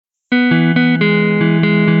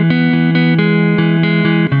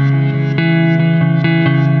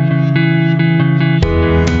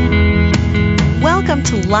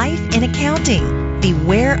in Accounting, the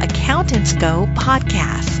Where Accountants Go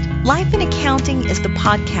podcast. Life in Accounting is the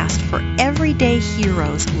podcast for everyday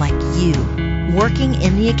heroes like you, working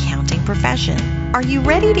in the accounting profession. Are you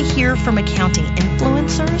ready to hear from accounting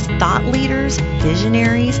influencers, thought leaders,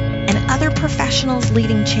 visionaries, and other professionals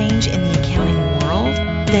leading change in the accounting world?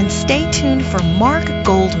 Then stay tuned for Mark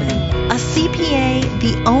Goldman, a CPA,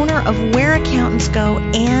 the owner of Where Accountants Go,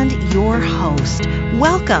 and your host.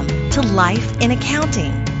 Welcome to Life in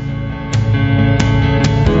Accounting.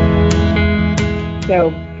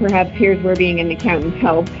 So perhaps here's where being an accountant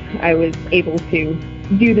helped. I was able to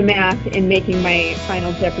do the math in making my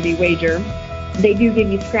final Jeopardy wager. They do give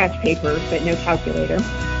you scratch paper, but no calculator.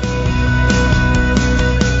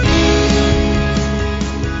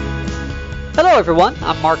 Hello everyone,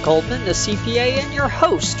 I'm Mark Goldman, the CPA and your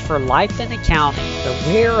host for Life in Accounting, the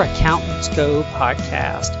Where Accountants Go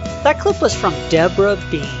podcast. That clip was from Deborah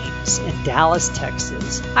Beams in Dallas,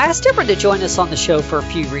 Texas. I asked Deborah to join us on the show for a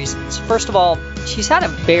few reasons. First of all, she's had a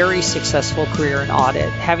very successful career in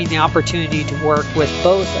audit, having the opportunity to work with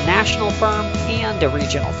both a national firm and a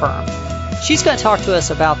regional firm. She's going to talk to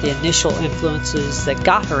us about the initial influences that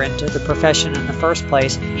got her into the profession in the first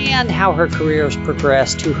place and how her career has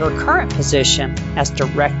progressed to her current position as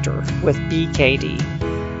director with BKD.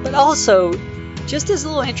 But also, just as a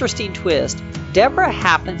little interesting twist, Deborah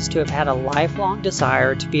happens to have had a lifelong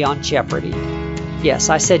desire to be on Jeopardy. Yes,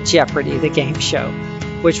 I said Jeopardy, the game show,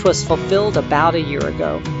 which was fulfilled about a year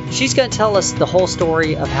ago. She's going to tell us the whole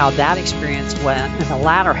story of how that experience went in the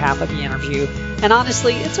latter half of the interview. And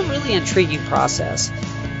honestly, it's a really intriguing process.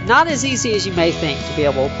 Not as easy as you may think to be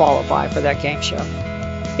able to qualify for that game show.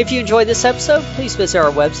 If you enjoyed this episode, please visit our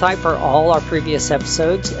website for all our previous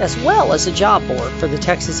episodes, as well as a job board for the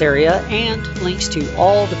Texas area and links to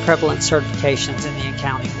all the prevalent certifications in the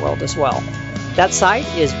accounting world as well. That site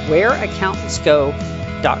is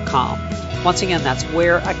whereaccountantsgo.com. Once again, that's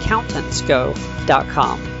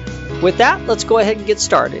whereaccountantsgo.com. With that, let's go ahead and get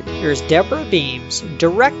started. Here's Deborah Beams,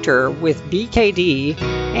 director with BKD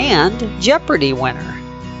and Jeopardy winner.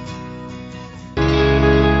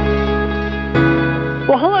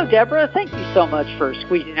 Well, hello, Deborah. Thank you so much for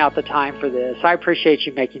squeezing out the time for this. I appreciate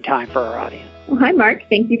you making time for our audience. Well, hi, Mark.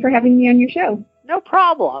 Thank you for having me on your show. No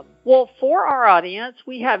problem. Well, for our audience,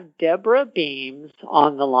 we have Deborah Beams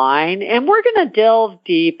on the line, and we're going to delve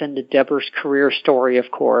deep into Deborah's career story,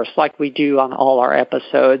 of course, like we do on all our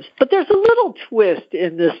episodes. But there's a little twist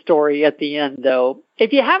in this story at the end, though.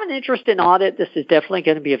 If you have an interest in audit, this is definitely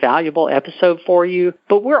going to be a valuable episode for you.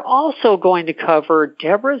 But we're also going to cover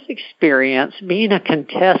Deborah's experience being a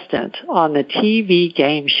contestant on the TV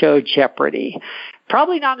game show Jeopardy.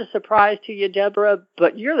 Probably not a surprise to you, Deborah,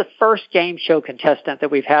 but you're the first game show contestant that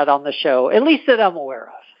we've had on the show, at least that I'm aware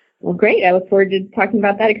of. Well, great. I look forward to talking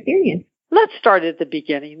about that experience. Let's start at the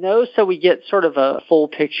beginning, though, so we get sort of a full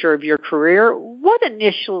picture of your career. What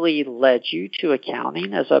initially led you to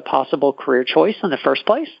accounting as a possible career choice in the first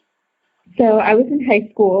place? So I was in high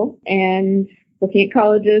school and looking at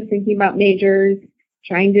colleges, thinking about majors,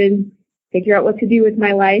 trying to figure out what to do with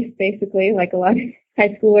my life, basically, like a lot of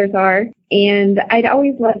high schoolers are. And I'd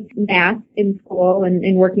always loved math in school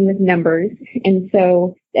and working with numbers. And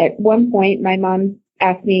so at one point, my mom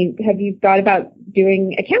asked me, have you thought about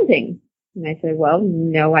doing accounting? And I said, well,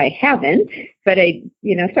 no, I haven't. But I,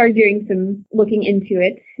 started doing some looking into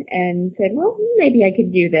it and said, well, maybe I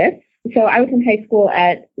could do this. So I was in high school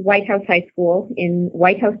at White House High School in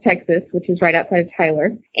White House, Texas, which is right outside of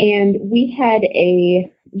Tyler. And we had a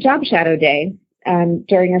job shadow day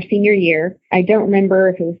during our senior year. I don't remember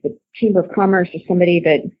if it was the Chamber of Commerce or somebody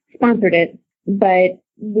that sponsored it, but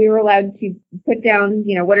we were allowed to put down,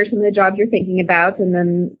 what are some of the jobs you're thinking about, and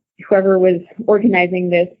then whoever was organizing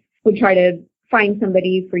this would try to find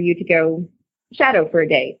somebody for you to go shadow for a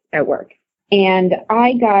day at work. And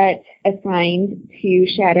I got assigned to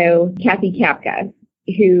shadow Kathy Kapka,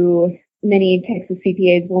 who many Texas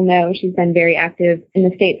CPAs will know. She's been very active in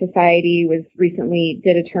the state society,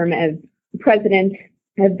 did a term as president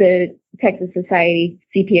of the Texas Society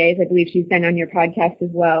CPAs. I believe she's been on your podcast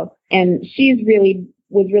as well. And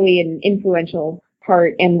was really an influential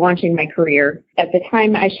part in launching my career. At the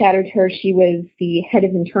time I shadowed her, she was the head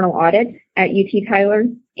of internal audit at UT Tyler.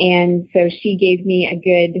 And so she gave me a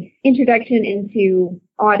good introduction into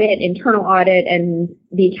audit, internal audit, and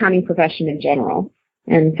the accounting profession in general.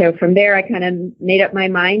 And so from there, I kind of made up my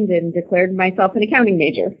mind and declared myself an accounting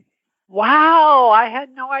major. Wow, I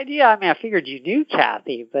had no idea. I mean, I figured you knew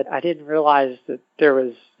Kathy, but I didn't realize that there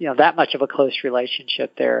was, that much of a close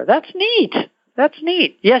relationship there. That's neat.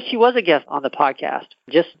 Yes, she was a guest on the podcast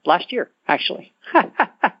just last year, actually.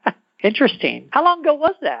 Interesting. How long ago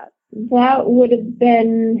was that? That would have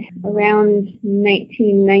been around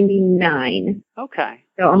 1999. Okay.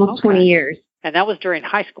 So almost 20 years. And that was during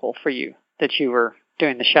high school for you that you were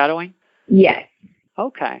doing the shadowing? Yes.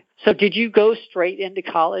 Okay. So did you go straight into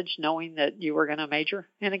college knowing that you were going to major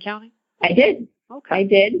in accounting? I did. Okay. I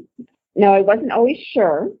did. No, I wasn't always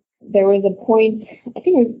sure. There was a point, I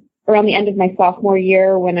think it was around the end of my sophomore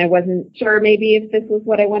year, when I wasn't sure maybe if this was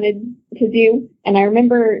what I wanted to do. And I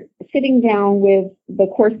remember sitting down with the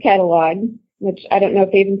course catalog, which I don't know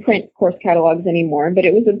if they even print course catalogs anymore, but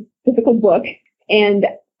it was a physical book. And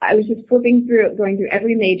I was just flipping through it, going through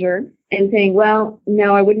every major and saying, well,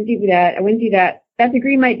 no, I wouldn't do that. I wouldn't do that. That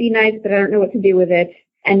degree might be nice, but I don't know what to do with it.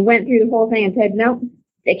 And went through the whole thing and said, no,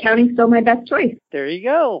 accounting's still my best choice. There you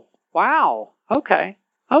go. Wow. Okay.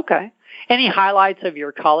 Any highlights of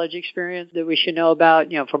your college experience that we should know about,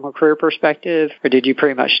 from a career perspective? Or did you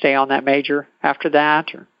pretty much stay on that major after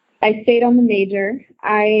that? Or? I stayed on the major.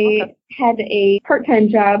 I had a part-time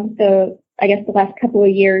job, the last couple of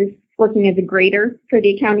years, working as a grader for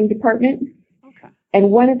the accounting department. Okay. And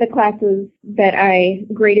one of the classes that I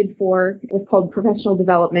graded for was called professional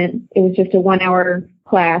development. It was just a 1-hour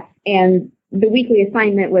class. And the weekly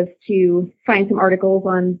assignment was to find some articles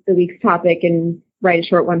on the week's topic and write a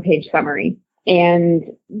short 1-page summary. And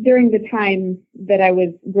during the time that I was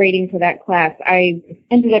grading for that class, I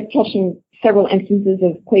ended up catching several instances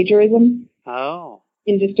of plagiarism. Oh.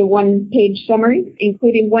 In just a 1-page summary,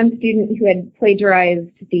 including one student who had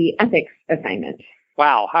plagiarized the ethics assignment.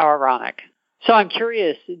 Wow, how ironic. So I'm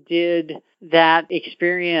curious, did that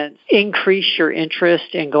experience increase your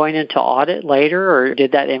interest in going into audit later, or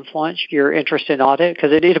did that influence your interest in audit?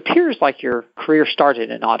 Because it appears like your career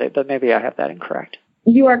started in audit, but maybe I have that incorrect.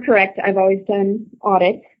 You are correct. I've always done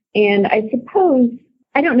audit. And I suppose,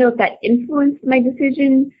 I don't know if that influenced my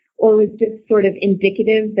decision or was just sort of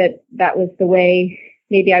indicative that that was the way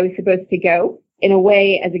maybe I was supposed to go. In a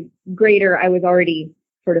way, as a grader, I was already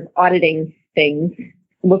sort of auditing things,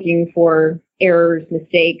 looking for errors,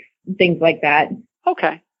 mistakes, things like that.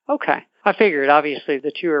 Okay. I figured, obviously,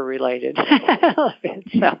 the two are related.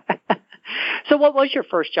 So what was your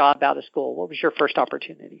first job out of school? What was your first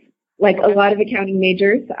opportunity? Like a lot of accounting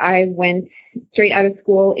majors, I went straight out of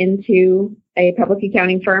school into a public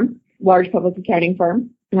accounting firm, large public accounting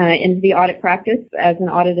firm, into the audit practice as an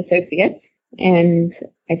audit associate. And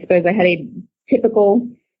I suppose I had a typical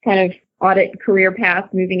kind of audit career path,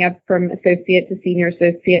 moving up from associate to senior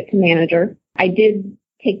associate to manager. I did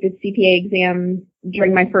take the CPA exam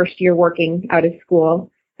during my first year working out of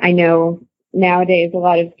school. I know nowadays a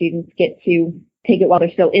lot of students get to take it while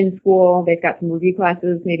they're still in school. They've got some review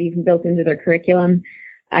classes, maybe even built into their curriculum.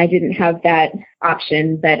 I didn't have that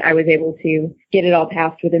option, but I was able to get it all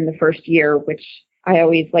passed within the first year, which I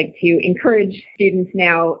always like to encourage students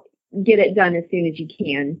now, get it done as soon as you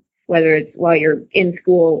can, whether it's while you're in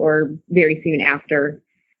school or very soon after,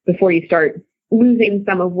 before you start losing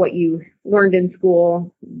some of what you learned in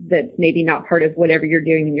school that's maybe not part of whatever you're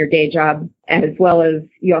doing in your day job, as well as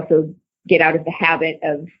you also get out of the habit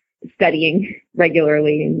of studying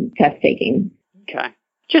regularly and test taking. Okay.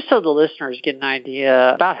 Just so the listeners get an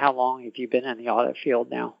idea, about how long have you been in the audit field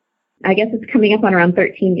now? I guess it's coming up on around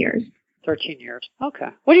 13 years. 13 years. Okay.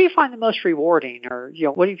 What do you find the most rewarding, or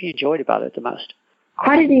what have you enjoyed about it the most?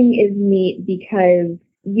 Auditing is neat because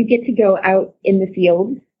you get to go out in the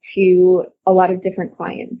field to a lot of different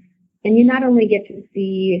clients. And you not only get to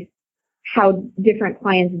see how different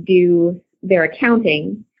clients do their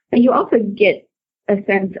accounting, but you also get a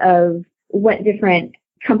sense of what different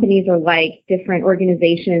companies are like, different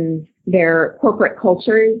organizations, their corporate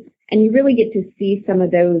cultures, and you really get to see some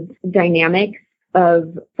of those dynamics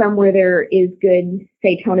of some where there is good,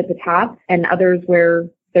 say, tone at the top, and others where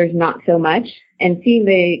there's not so much, and seeing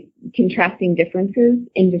the contrasting differences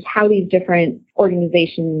in just how these different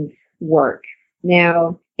organizations work.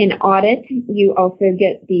 Now, in audit, you also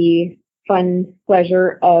get the fun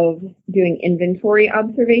pleasure of doing inventory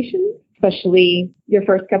observations, especially your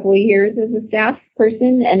first couple of years as a staff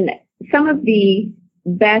person. And some of the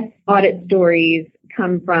best audit stories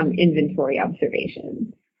come from inventory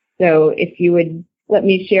observations. So if you would let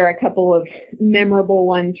me share a couple of memorable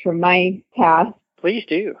ones from my past. Please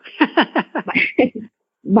do.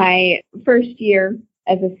 My first year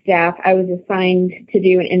as a staff, I was assigned to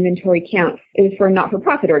do an inventory count. It was for a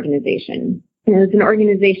not-for-profit organization. And it was an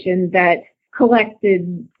organization that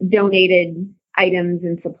collected donated items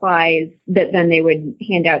and supplies that then they would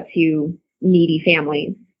hand out to needy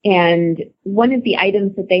families. And one of the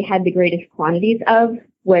items that they had the greatest quantities of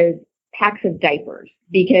was packs of diapers,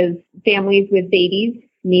 because families with babies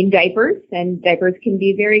need diapers, and diapers can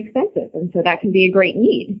be very expensive, and so that can be a great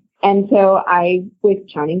need. And so I was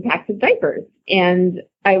counting packs of diapers. And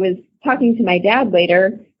I was talking to my dad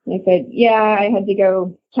later, and I said, yeah, I had to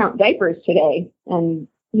go count diapers today. And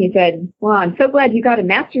he said, well, I'm so glad you got a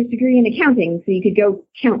master's degree in accounting so you could go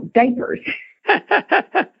count diapers.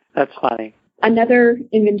 That's funny. Another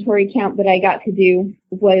inventory count that I got to do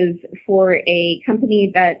was for a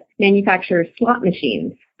company that manufactures slot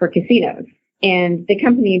machines for casinos. And the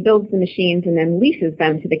company builds the machines and then leases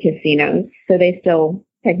them to the casinos, so they still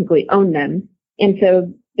technically own them. And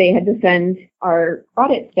so they had to send our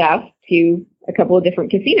audit staff to a couple of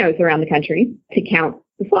different casinos around the country to count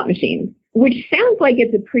the slot machines, which sounds like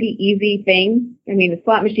it's a pretty easy thing. I mean, the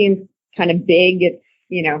slot machine's kind of big. It's,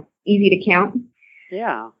 easy to count.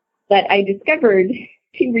 Yeah. But I discovered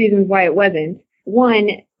two reasons why it wasn't. One,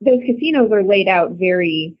 those casinos are laid out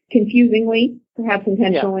very confusingly, perhaps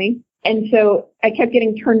intentionally. Yeah. And so I kept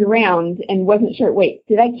getting turned around and wasn't sure, wait,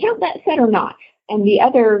 did I count that set or not? And the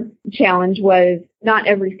other challenge was not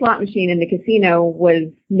every slot machine in the casino was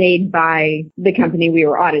made by the company we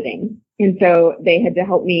were auditing. And so they had to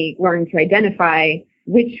help me learn to identify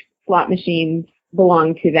which slot machines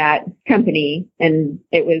belonged to that company. And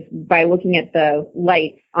it was by looking at the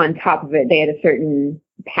lights on top of it, they had a certain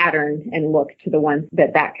pattern and look to the ones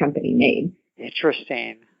that company made.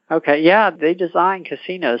 Interesting. Okay, yeah, they design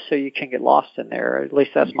casinos so you can get lost in there. At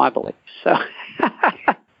least that's my belief. So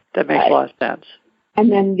that makes a lot of sense.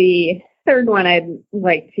 And then the third one I'd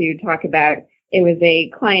like to talk about, it was a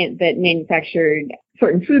client that manufactured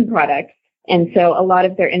certain food products. And so a lot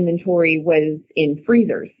of their inventory was in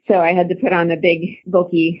freezers. So I had to put on a big,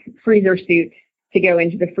 bulky freezer suit to go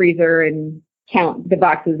into the freezer and count the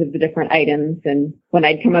boxes of the different items. And when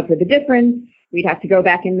I'd come up with a difference, we'd have to go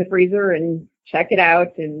back in the freezer and check it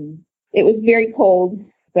out. And it was very cold,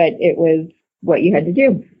 but it was what you had to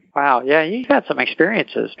do. Wow. Yeah, you've had some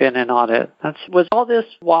experiences being in audit. Was all this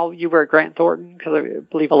while you were at Grant Thornton? Because I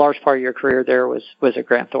believe a large part of your career there was at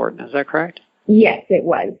Grant Thornton. Is that correct? Yes, it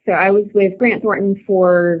was. So I was with Grant Thornton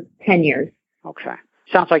for 10 years. Okay.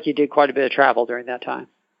 Sounds like you did quite a bit of travel during that time.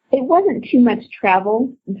 It wasn't too much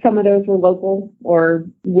travel. Some of those were local or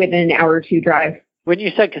within an hour or two drive. When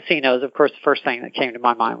you said casinos, of course, the first thing that came to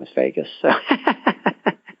my mind was Vegas. So.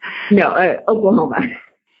 No, Oklahoma.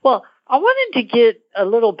 Well, I wanted to get a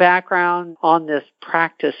little background on this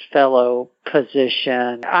practice fellow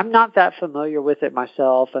position. I'm not that familiar with it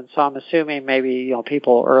myself, and so I'm assuming maybe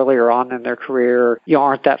people earlier on in their career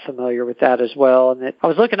aren't that familiar with that as well. And I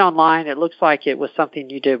was looking online. It looks like it was something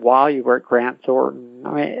you did while you were at Grant Thornton.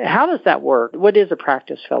 I mean, how does that work? What is a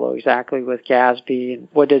practice fellow exactly with GASB, and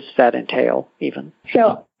what does that entail even?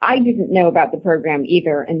 So I didn't know about the program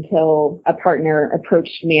either until a partner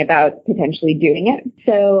approached me about potentially doing it.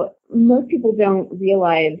 So most people don't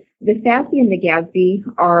realize the FASB and the GASB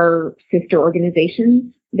are sister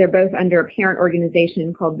organizations. They're both under a parent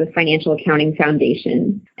organization called the Financial Accounting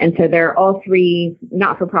Foundation. And so they're all three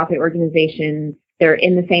not-for-profit organizations. They're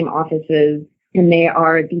in the same offices, and they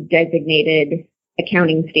are the designated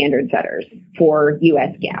accounting standard setters for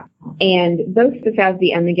U.S. GAAP. And both the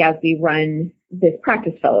FASB and the GASB run this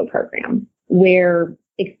practice fellow program where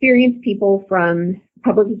experienced people from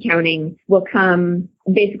public accounting will come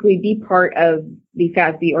basically be part of the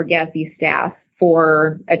FASB or GASB staff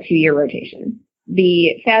for a 2-year rotation.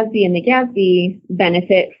 The FASB and the GASB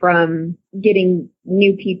benefit from getting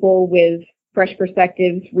new people with fresh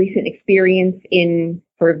perspectives, recent experience in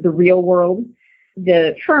sort of the real world.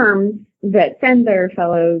 The firms that send their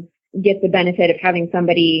fellows get the benefit of having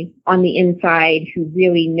somebody on the inside who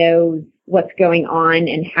really knows what's going on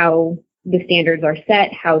and how the standards are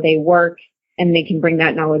set, how they work, and they can bring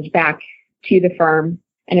that knowledge back to the firm.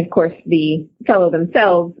 And of course, the fellow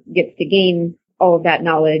themselves gets to gain all of that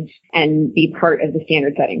knowledge and be part of the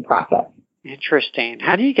standard setting process. Interesting.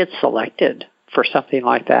 How do you get selected for something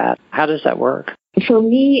like that? How does that work? For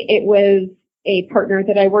me, it was a partner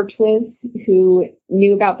that I worked with who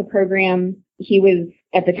knew about the program. He was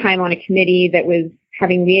at the time on a committee that was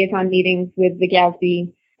having liaison meetings with the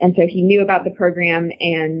GASB. And so he knew about the program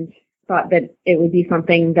and thought that it would be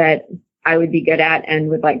something that I would be good at and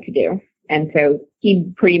would like to do. And so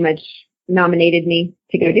he pretty much nominated me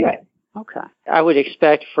to go do it. Okay. I would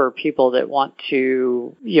expect for people that want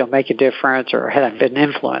to, make a difference or have an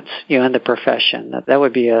influence, in the profession, that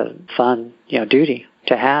would be a fun, duty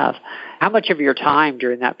to have. How much of your time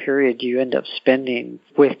during that period do you end up spending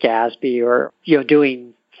with GASB or,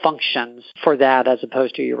 doing functions for that as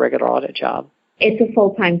opposed to your regular audit job? It's a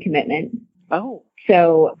full-time commitment. Oh.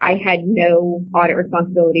 So I had no audit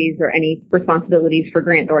responsibilities or any responsibilities for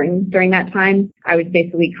Grant Thornton during that time. I was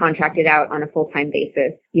basically contracted out on a full-time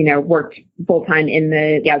basis, worked full-time in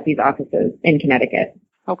the GASB's offices in Connecticut.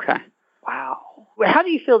 Okay. Wow. How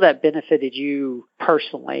do you feel that benefited you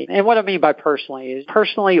personally? And what I mean by personally is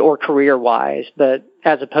personally or career-wise, but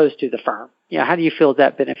as opposed to the firm. How do you feel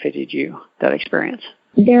that benefited you, that experience?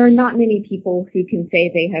 There are not many people who can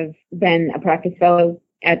say they have been a practice fellow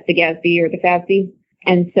at the GASB or the FASB.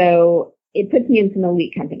 And so it puts me in some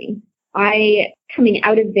elite company. I, coming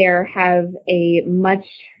out of there, have a much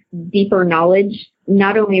deeper knowledge,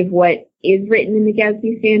 not only of what is written in the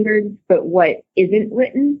GASB standards, but what isn't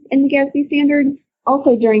written in the GASB standards.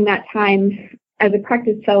 Also, during that time, as a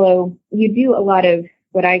practice fellow, you do a lot of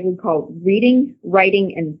what I would call reading,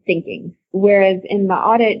 writing, and thinking. Whereas in the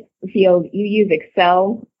audit field, you use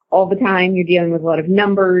Excel all the time. You're dealing with a lot of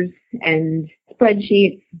numbers and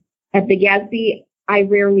spreadsheets. At the GASB, I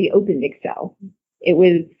rarely opened Excel. It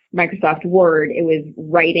was Microsoft Word. It was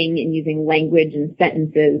writing and using language and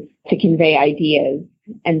sentences to convey ideas.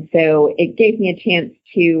 And so it gave me a chance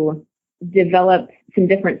to develop some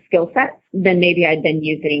different skill sets than maybe I'd been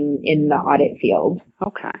using in the audit field.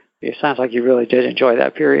 Okay. It sounds like you really did enjoy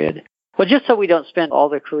that period. Well, just so we don't spend all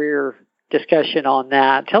the career discussion on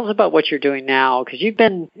that, tell us about what you're doing now, because you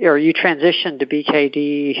transitioned to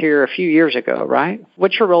BKD here a few years ago, right?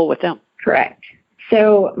 What's your role with them? Correct.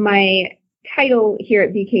 So my title here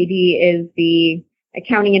at BKD is the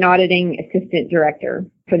Accounting and Auditing Assistant Director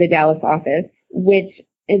for the Dallas office, which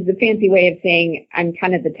is the fancy way of saying I'm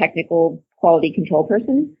kind of the technical quality control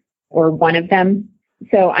person, or one of them.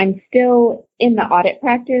 So I'm still in the audit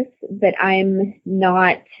practice, but I'm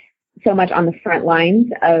not so much on the front lines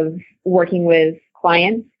of working with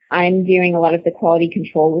clients. I'm doing a lot of the quality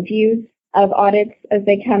control reviews of audits as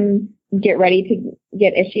they get ready to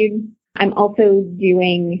get issued. I'm also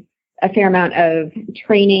doing a fair amount of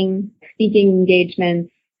training, speaking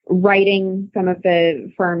engagements, writing some of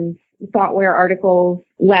the firm's software articles.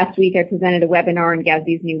 Last week, I presented a webinar on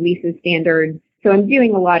GASB's new leases standards. So I'm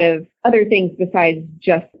doing a lot of other things besides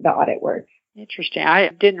just the audit work. Interesting. I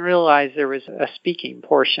didn't realize there was a speaking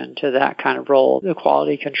portion to that kind of role, the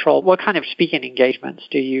quality control. What kind of speaking engagements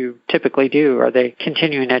do you typically do? Are they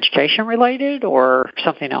continuing education related or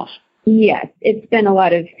something else? Yes, it's been a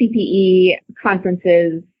lot of CPE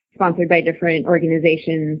conferences sponsored by different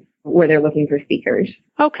organizations where they're looking for speakers.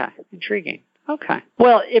 Okay, intriguing. Okay.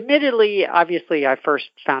 Well, admittedly, obviously, I first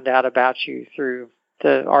found out about you through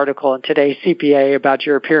the article in today's CPA about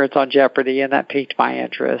your appearance on Jeopardy, and that piqued my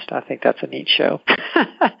interest. I think that's a neat show.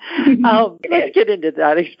 Let's get into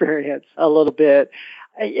that experience a little bit.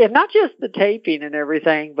 And not just the taping and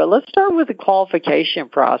everything, but let's start with the qualification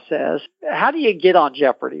process. How do you get on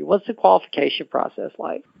Jeopardy? What's the qualification process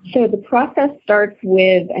like? So the process starts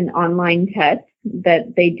with an online test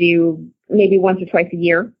that they do maybe once or twice a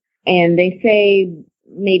year. And they say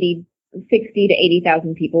maybe 60 to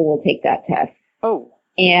 80,000 people will take that test. Oh.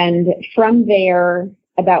 And from there,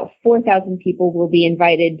 about 4,000 people will be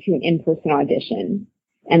invited to an in-person audition.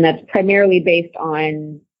 And that's primarily based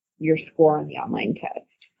on your score on the online test.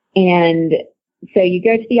 And so you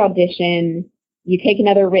go to the audition, you take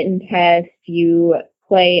another written test, you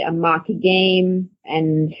play a mock game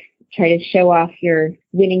and try to show off your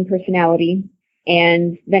winning personality.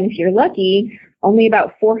 And then if you're lucky, only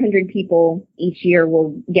about 400 people each year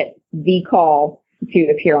will get the call to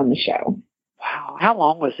appear on the show. Wow. How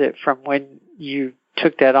long was it from when you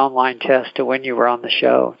took that online test to when you were on the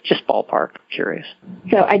show? Just ballpark, curious.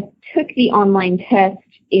 So I took the online test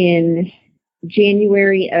in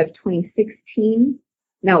January of 2016.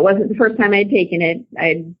 Now, it wasn't the first time I'd taken it.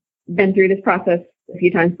 I'd been through this process a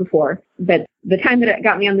few times before. But the time that it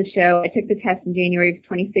got me on the show, I took the test in January of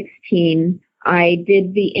 2016. I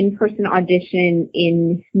did the in-person audition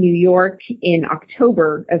in New York in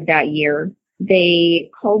October of that year.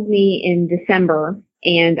 They called me in December,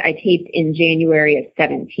 and I taped in January of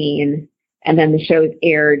 17, and then the shows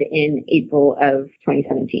aired in April of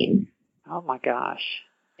 2017. Oh, my gosh.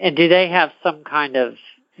 And do they have some kind of,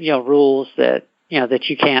 rules that, that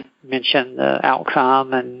you can't mention the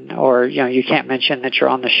outcome or you can't mention that you're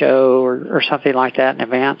on the show or something like that in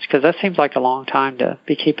advance? Because that seems like a long time to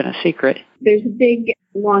be keeping a secret. There's a big,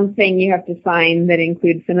 long thing you have to sign that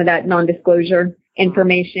includes some of that non-disclosure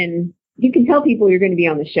information. You can tell people you're going to be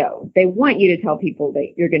on the show. They want you to tell people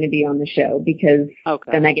that you're going to be on the show because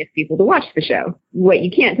then that gets people to watch the show. What you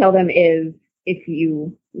can't tell them is if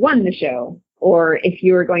you won the show or if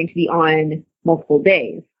you are going to be on multiple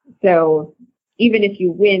days. So even if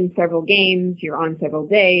you win several games, you're on several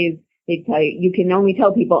days, they tell you, you can only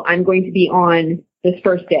tell people I'm going to be on this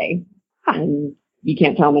first day. And you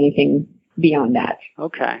can't tell them anything beyond that.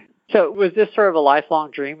 Okay. So was this sort of a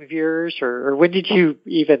lifelong dream of yours or when did you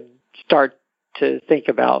even start to think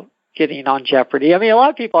about getting on Jeopardy? I mean, a lot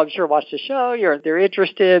of people, I'm sure, watch the show. They're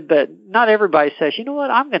interested, but not everybody says, you know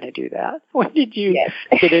what, I'm going to do that. When did you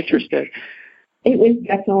get interested? It was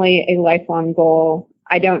definitely a lifelong goal.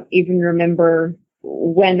 I don't even remember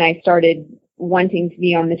when I started wanting to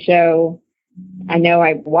be on the show. I know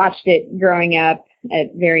I watched it growing up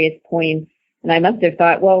at various points, and I must have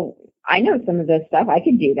thought, well, I know some of this stuff. I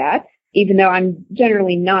could do that, even though I'm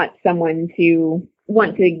generally not someone to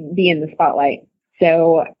want to be in the spotlight.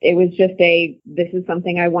 So it was just this is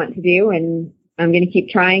something I want to do, and I'm going to keep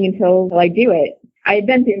trying until I do it. I had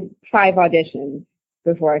been through 5 auditions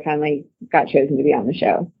before I finally got chosen to be on the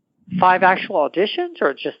show. 5 actual auditions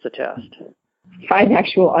or just the test? 5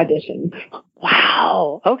 actual auditions.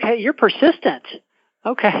 Wow. Okay, you're persistent.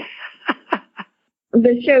 Okay.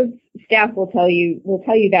 The show's staff will tell you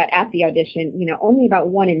that at the audition, only about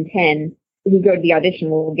 1 in 10 who go to the audition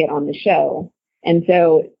will get on the show. And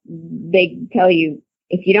so they tell you,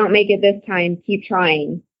 if you don't make it this time, keep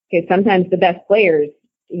trying. Because sometimes the best players,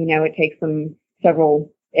 it takes them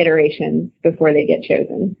several iterations before they get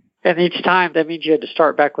chosen. And each time, that means you had to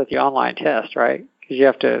start back with the online test, right? Because you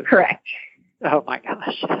have to... Correct. Oh, my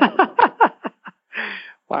gosh.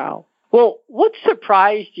 Wow. Well, what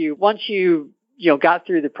surprised you once you got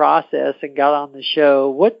through the process and got on the show?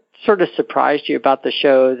 What sort of surprised you about the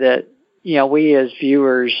show that, we as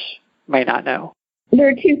viewers may not know? There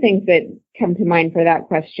are 2 things that come to mind for that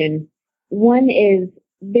question. One is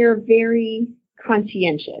they're very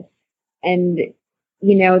conscientious. And,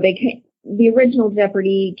 the original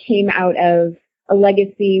Jeopardy came out of a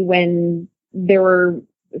legacy when there were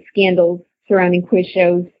scandals surrounding quiz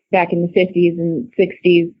shows back in the 50s and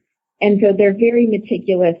 60s. And so they're very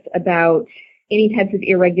meticulous about any types of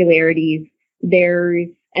irregularities. There's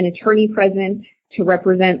an attorney present to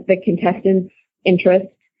represent the contestants'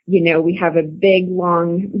 interests. We have a big,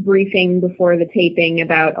 long briefing before the taping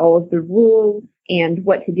about all of the rules and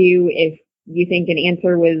what to do if you think an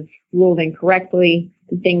answer was ruled incorrectly,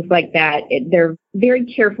 and things like that. They're very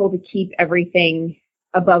careful to keep everything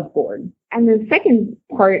above board. And the second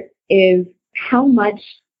part is how much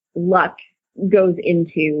luck goes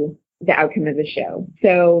into the outcome of the show.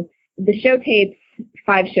 So the show tapes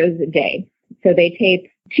 5 shows a day. So they tape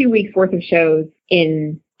 2 weeks worth of shows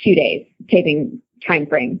in 2 days, taping time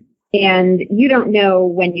frame. And you don't know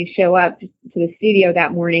when you show up to the studio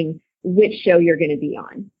that morning which show you're going to be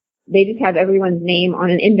on. They just have everyone's name on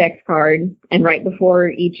an index card, and right before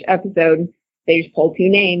each episode, they just pull 2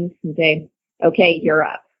 names and say, okay, you're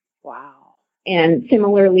up. Wow. And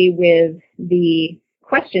similarly with the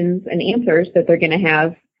questions and answers that they're going to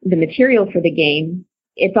have, the material for the game,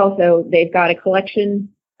 it's also, they've got a collection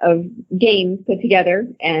of games put together,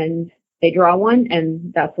 and they draw one,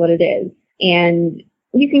 and that's what it is. And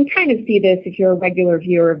you can kind of see this if you're a regular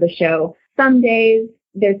viewer of the show. Some days,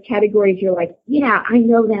 there's categories you're like, yeah, I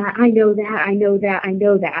know that, I know that, I know that, I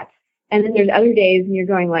know that. And then there's other days and you're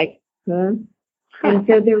going like, huh? And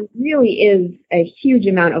so there really is a huge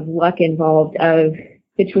amount of luck involved of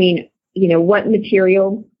between, what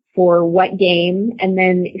material for what game and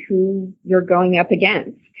then who you're going up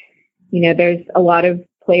against. There's a lot of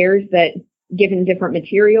players that, given different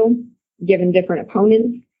material, given different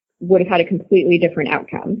opponents, would have had a completely different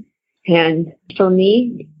outcome. And for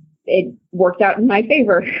me, it worked out in my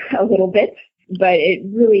favor a little bit, but it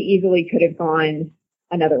really easily could have gone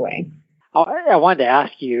another way. I wanted to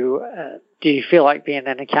ask you, do you feel like being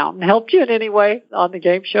an accountant helped you in any way on the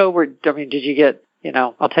game show? Did you get,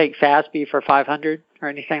 I'll take FASB for 500 or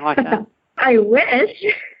anything like that? I wish.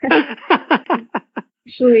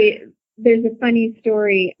 Actually, there's a funny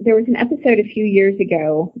story. There was an episode a few years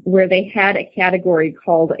ago where they had a category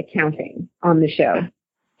called accounting on the show.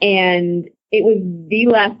 And it was the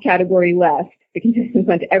last category left. The contestants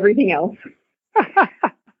went to everything else.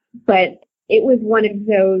 But it was one of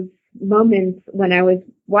those moments when I was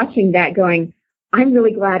watching that going, I'm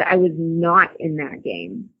really glad I was not in that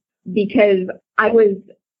game, because I was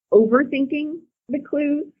overthinking the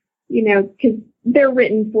clues, because they're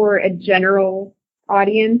written for a general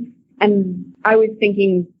audience, and I was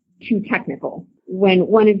thinking too technical when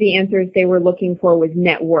one of the answers they were looking for was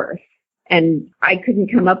net worth, and I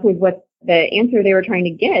couldn't come up with what the answer they were trying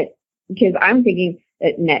to get, because I'm thinking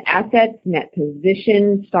that net assets, net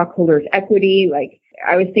position, stockholders' equity, like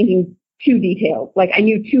I was thinking too detailed, like I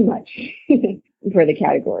knew too much for the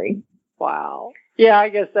category. Wow. Yeah, I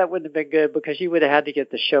guess that wouldn't have been good, because you would have had to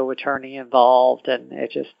get the show attorney involved, and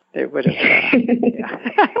it would have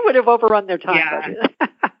it would have overrun their time budget.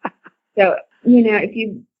 So, if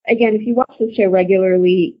you watch the show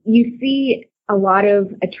regularly, you see a lot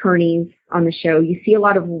of attorneys on the show. You see a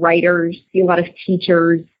lot of writers, see a lot of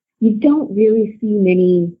teachers. You don't really see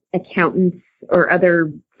many accountants or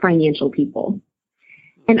other financial people.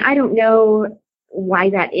 And I don't know why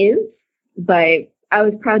that is, but I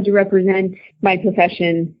was proud to represent my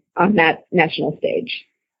profession on that national stage.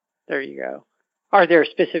 There you go. Are there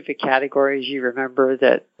specific categories you remember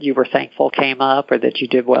that you were thankful came up or that you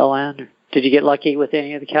did well in? Did you get lucky with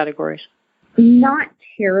any of the categories? Not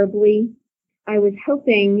terribly. I was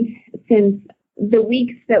hoping, since the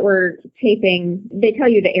weeks that we're taping, they tell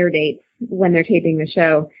you the air dates when they're taping the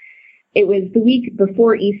show. It was the week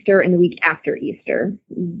before Easter and the week after Easter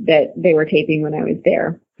that they were taping when I was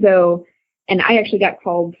there. So, and I actually got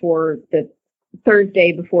called for the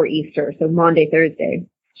Thursday before Easter, so Maundy, Thursday.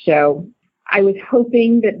 So I was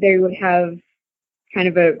hoping that they would have kind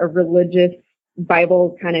of a religious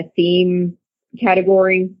Bible kind of theme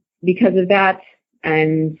category because of that,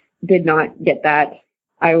 and did not get that.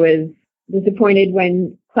 I was disappointed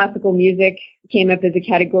when classical music came up as a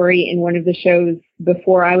category in one of the shows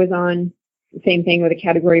before I was on. Same thing with a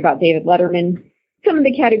category about David Letterman. Some of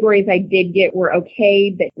the categories I did get were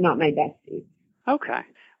okay, but not my best suit. Okay.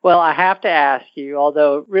 Well, I have to ask you,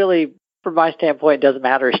 although really from my standpoint it doesn't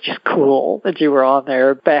matter, it's just cool that you were on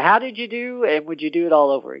there, but how did you do, and would you do it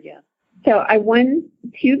all over again? So I won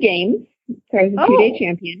 2 games, so I was a 2-day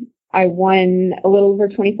champion. I won a little over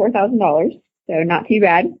 $24,000, so not too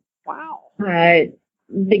bad. Wow.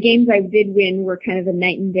 The games I did win were kind of a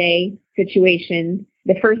night and day situation.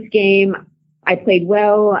 The first game, I played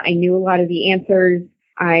well. I knew a lot of the answers.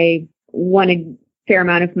 I won a fair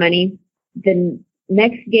amount of money. The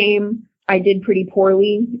next game, I did pretty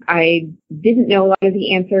poorly. I didn't know a lot of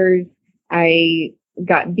the answers. I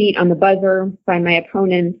got beat on the buzzer by my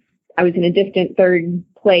opponents. I was in a distant third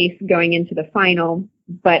place going into the final,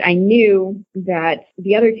 but I knew that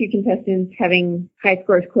the other 2 contestants, having high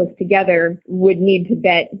scores close together, would need to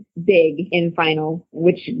bet big in final,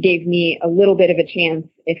 which gave me a little bit of a chance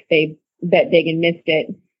if they bet big and missed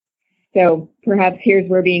it. So perhaps here's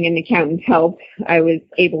where being an accountant helped. I was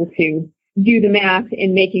able to do the math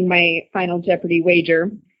in making my final Jeopardy wager.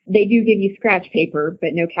 They do give you scratch paper,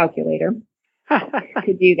 but no calculator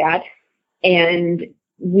to do that. And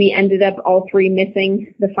we ended up all 3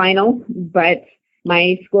 missing the final, but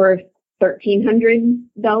my score of $1,300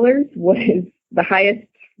 was the highest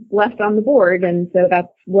left on the board, and so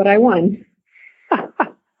that's what I won.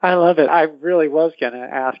 I love it. I really was going to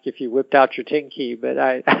ask if you whipped out your 10 key, but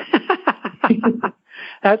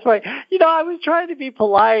that's why, I was trying to be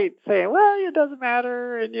polite, saying, well, it doesn't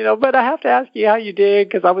matter, and, but I have to ask you how you did,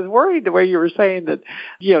 because I was worried the way you were saying that,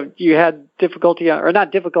 you had difficulty, or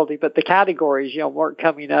not difficulty, but the categories, weren't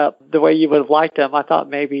coming up the way you would have liked them. I thought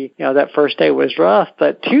maybe, that first day was rough,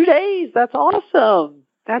 but 2 days, that's awesome.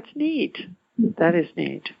 That's neat. That is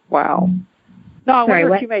neat. Wow. No, I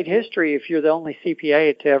wonder if you made history if you're the only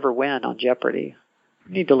CPA to ever win on Jeopardy.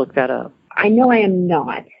 I need to look that up. I know I am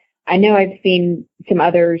not. I know I've seen some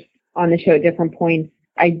others on the show at different points.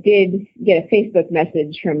 I did get a Facebook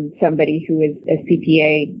message from somebody who was a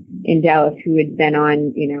CPA in Dallas who had been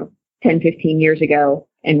on, 10, 15 years ago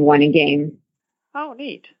and won a game. Oh,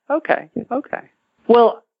 neat. Okay.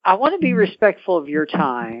 Well, I want to be respectful of your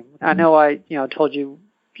time. I know I, told you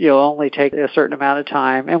you'll only take a certain amount of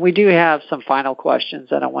time. And we do have some final questions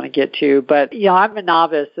that I want to get to. But, I'm a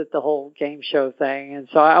novice at the whole game show thing. And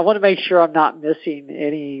so I want to make sure I'm not missing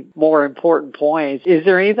any more important points. Is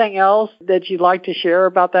there anything else that you'd like to share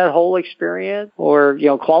about that whole experience or,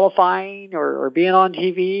 qualifying or being on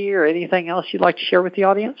TV or anything else you'd like to share with the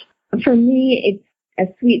audience? For me, it's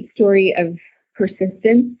a sweet story of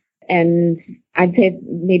persistence. And I'd say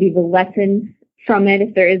maybe the lesson from it,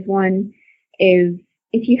 if there is one, is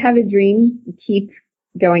if you have a dream, keep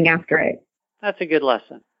going after it. That's a good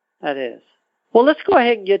lesson. That is. Well, let's go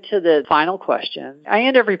ahead and get to the final question. I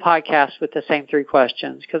end every podcast with the same 3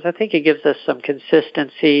 questions because I think it gives us some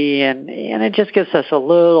consistency and it just gives us a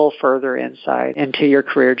little further insight into your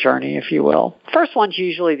career journey, if you will. First one's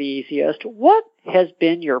usually the easiest. What has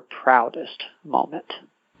been your proudest moment?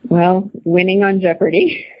 Well, winning on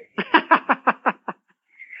Jeopardy.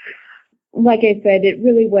 Like I said, it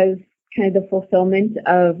really was kind of the fulfillment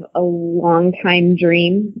of a long-time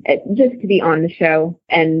dream, just to be on the show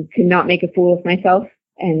and to not make a fool of myself.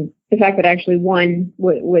 And the fact that I actually won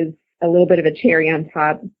was a little bit of a cherry on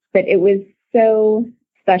top. But it was so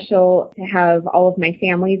special to have all of my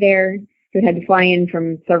family there who had to fly in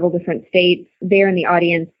from several different states there in the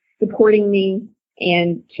audience, supporting me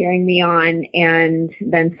and cheering me on and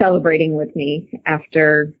then celebrating with me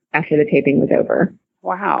after the taping was over.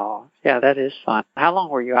 Wow. Yeah, that is fun. How long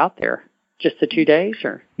were you out there? Just the 2 days,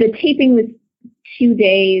 or? The taping was 2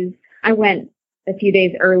 days. I went a few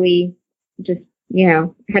days early, just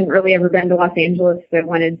hadn't really ever been to Los Angeles, so I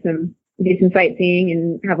wanted to do some sightseeing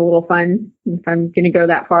and have a little fun if I'm going to go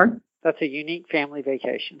that far. That's a unique family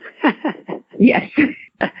vacation. Yes.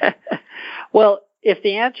 Well, if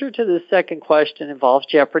the answer to the second question involves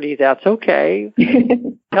Jeopardy, that's okay.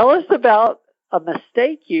 Tell us about a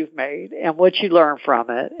mistake you've made and what you learned from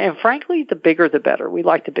it. And frankly, the bigger the better. We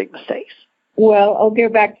like the big mistakes. Well, I'll go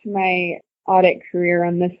back to my audit career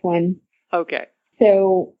on this one. Okay.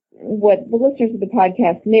 So what the listeners of the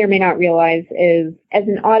podcast may or may not realize is, as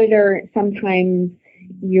an auditor, sometimes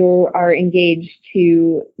you are engaged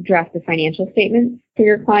to draft the financial statements for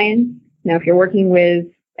your clients. Now, if you're working with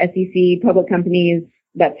SEC public companies,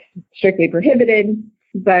 that's strictly prohibited.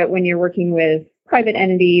 But when you're working with private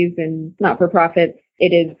entities and not-for-profits,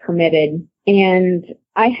 it is permitted. And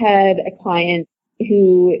I had a client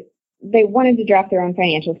who they wanted to draft their own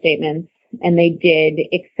financial statements, and they did,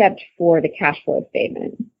 except for the cash flow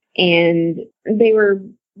statement. And they were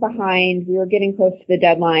behind. We were getting close to the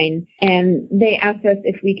deadline, and they asked us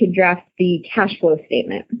if we could draft the cash flow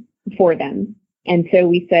statement for them. And so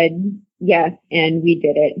we said yes, and we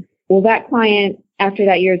did it. Well, that client, after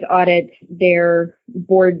that year's audit, their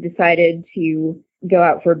board decided to go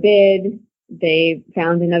out for bid. They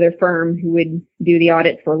found another firm who would do the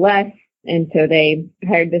audit for less, and so they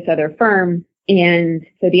hired this other firm. And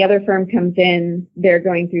so the other firm comes in, they're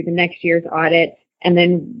going through the next year's audit, and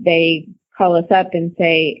then they call us up and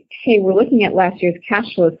say, hey, we're looking at last year's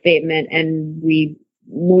cash flow statement, and we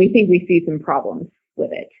think we see some problems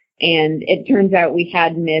with it. And it turns out we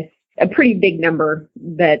had missed a pretty big number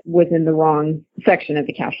that was in the wrong section of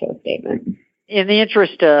the cash flow statement. In the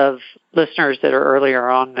interest of listeners that are earlier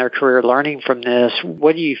on in their career learning from this,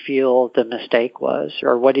 what do you feel the mistake was,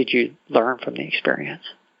 or what did you learn from the experience?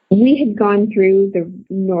 We had gone through the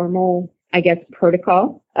normal,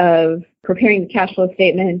 protocol of preparing the cash flow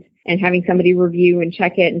statement and having somebody review and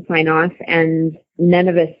check it and sign off, and none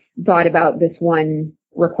of us thought about this one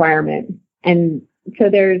requirement. And so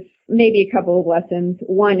there's maybe a couple of lessons.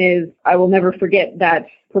 One is I will never forget that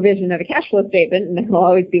provision of a cash flow statement, and I'll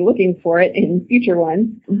always be looking for it in future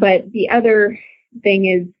ones. But the other thing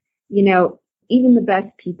is, even the best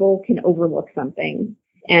people can overlook something.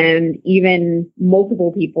 And even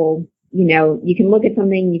multiple people, you can look at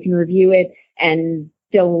something, you can review it, and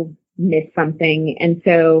still miss something. And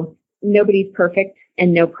so nobody's perfect,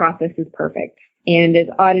 and no process is perfect. And as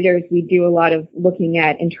auditors, we do a lot of looking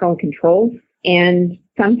at internal controls. And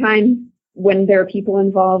sometimes when there are people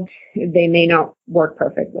involved, they may not work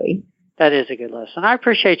perfectly. That is a good lesson. I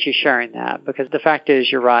appreciate you sharing that, because the fact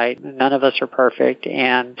is, you're right. None of us are perfect.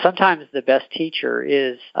 And sometimes the best teacher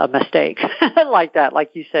is a mistake like that.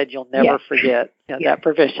 Like you said, you'll never forget that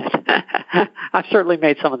provision. I've certainly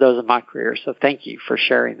made some of those in my career. So thank you for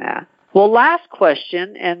sharing that. Well, last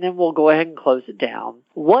question, and then we'll go ahead and close it down.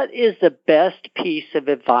 What is the best piece of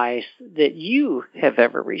advice that you have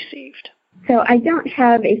ever received? So I don't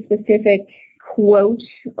have a specific quote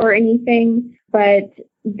or anything, but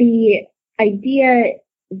the idea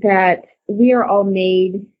that we are all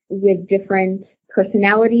made with different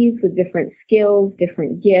personalities, with different skills,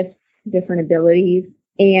 different gifts, different abilities.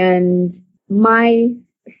 And my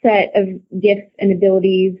set of gifts and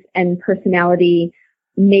abilities and personality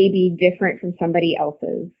may be different from somebody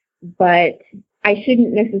else's, but I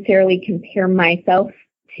shouldn't necessarily compare myself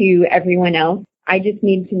to everyone else. I just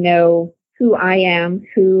need to know who I am,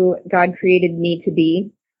 who God created me to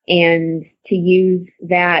be, and to use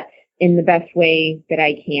that in the best way that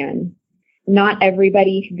I can. Not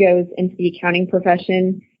everybody who goes into the accounting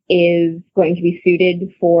profession is going to be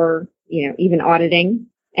suited for, even auditing.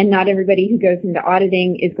 And not everybody who goes into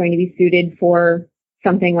auditing is going to be suited for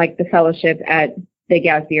something like the fellowship at the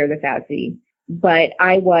GASB or the FASB. But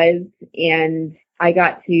I was, and I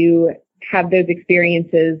got to have those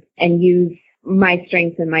experiences and use my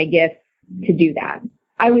strengths and my gifts to do that.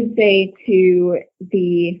 I would say to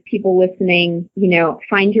the people listening,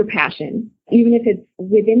 find your passion. Even if it's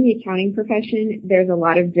within the accounting profession, there's a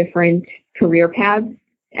lot of different career paths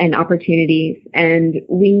and opportunities. And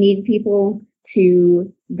we need people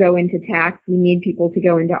to go into tax. We need people to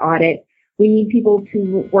go into audit. We need people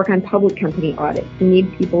to work on public company audits. We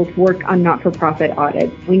need people to work on not-for-profit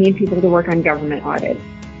audits. We need people to work on government audits.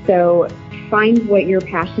 So find what your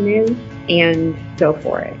passion is and go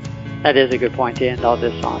for it. That is a good point to end all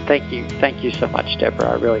this on. Thank you. Thank you so much,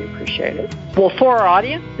 Deborah. I really appreciate it. Well, for our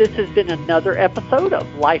audience, this has been another episode of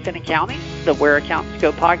Life in Accounting, the Where Accountants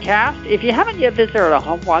Go podcast. If you haven't yet visited our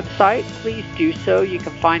home website, please do so. You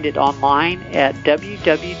can find it online at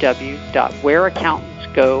www.whereaccountantsgo.com.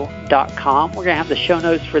 whereaccountantsgo.com. We're going to have the show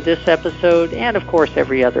notes for this episode and, of course,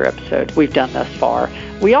 every other episode we've done thus far.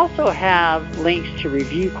 We also have links to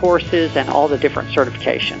review courses and all the different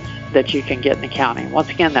certifications that you can get in accounting. Once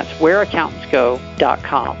again, that's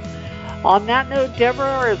whereaccountantsgo.com. On that note, Deborah,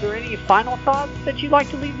 are there any final thoughts that you'd like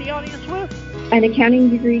to leave the audience with? An accounting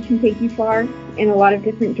degree can take you far in a lot of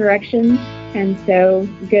different directions, and so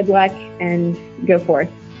good luck and go forth.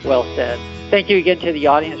 Well said. Thank you again to the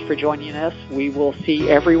audience for joining us. We will see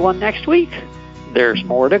everyone next week. There's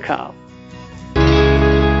more to come.